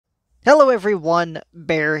Hello everyone,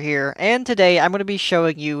 Bear here, and today I'm going to be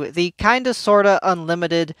showing you the kinda sorta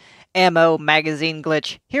unlimited ammo magazine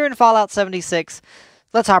glitch here in Fallout 76.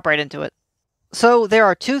 Let's hop right into it. So there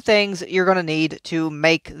are two things you're going to need to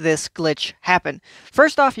make this glitch happen.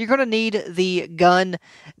 First off, you're going to need the gun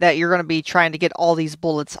that you're going to be trying to get all these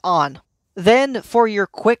bullets on. Then, for your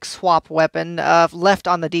quick swap weapon, left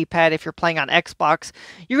on the D-pad if you're playing on Xbox,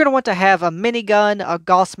 you're going to want to have a minigun, a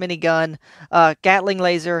Gauss minigun, a Gatling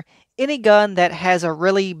laser, any gun that has a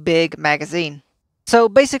really big magazine. So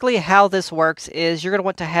basically how this works is you're going to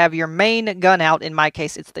want to have your main gun out. In my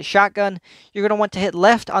case, it's the shotgun. You're going to want to hit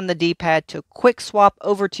left on the D-pad to quick swap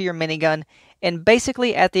over to your minigun, and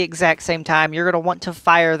basically at the exact same time, you're going to want to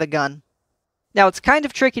fire the gun. Now, it's kind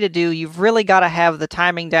of tricky to do. You've really got to have the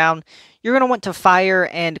timing down. You're going to want to fire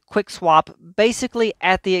and quick swap basically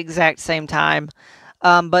at the exact same time.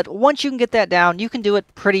 But once you can get that down, you can do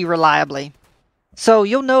it pretty reliably. So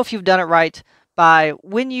you'll know if you've done it right by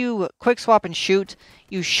when you quick swap and shoot,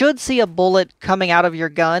 you should see a bullet coming out of your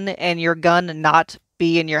gun and your gun not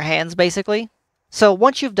be in your hands, basically. So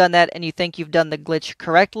once you've done that and you think you've done the glitch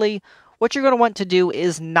correctly, what you're going to want to do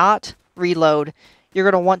is not reload. You're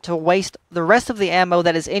going to want to waste the rest of the ammo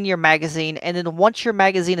that is in your magazine, and then once your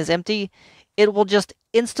magazine is empty, it will just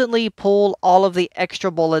instantly pull all of the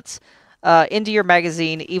extra bullets into your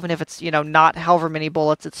magazine, even if it's, not however many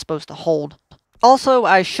bullets it's supposed to hold. Also,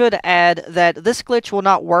 I should add that this glitch will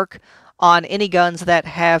not work on any guns that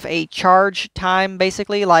have a charge time,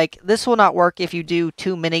 basically. Like, this will not work if you do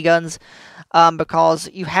two miniguns, because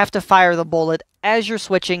you have to fire the bullet as you're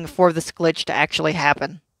switching for this glitch to actually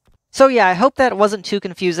happen. So yeah, I hope that wasn't too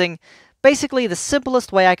confusing. Basically, the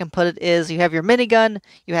simplest way I can put it is you have your minigun,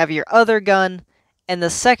 you have your other gun, and the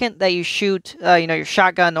second that you shoot, your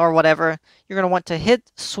shotgun or whatever, you're going to want to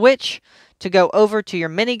hit switch to go over to your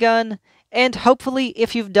minigun, and hopefully,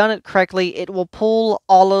 if you've done it correctly, it will pull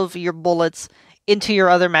all of your bullets into your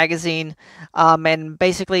other magazine, and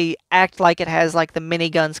basically act like it has like the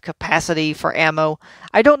minigun's capacity for ammo.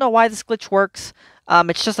 I don't know why this glitch works.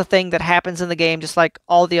 It's just a thing that happens in the game, just like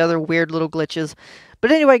all the other weird little glitches.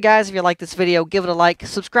 But anyway, guys, if you like this video, give it a like,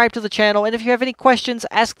 subscribe to the channel, and if you have any questions,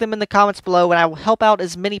 ask them in the comments below, and I will help out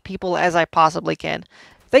as many people as I possibly can.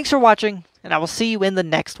 Thanks for watching, and I will see you in the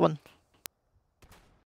next one.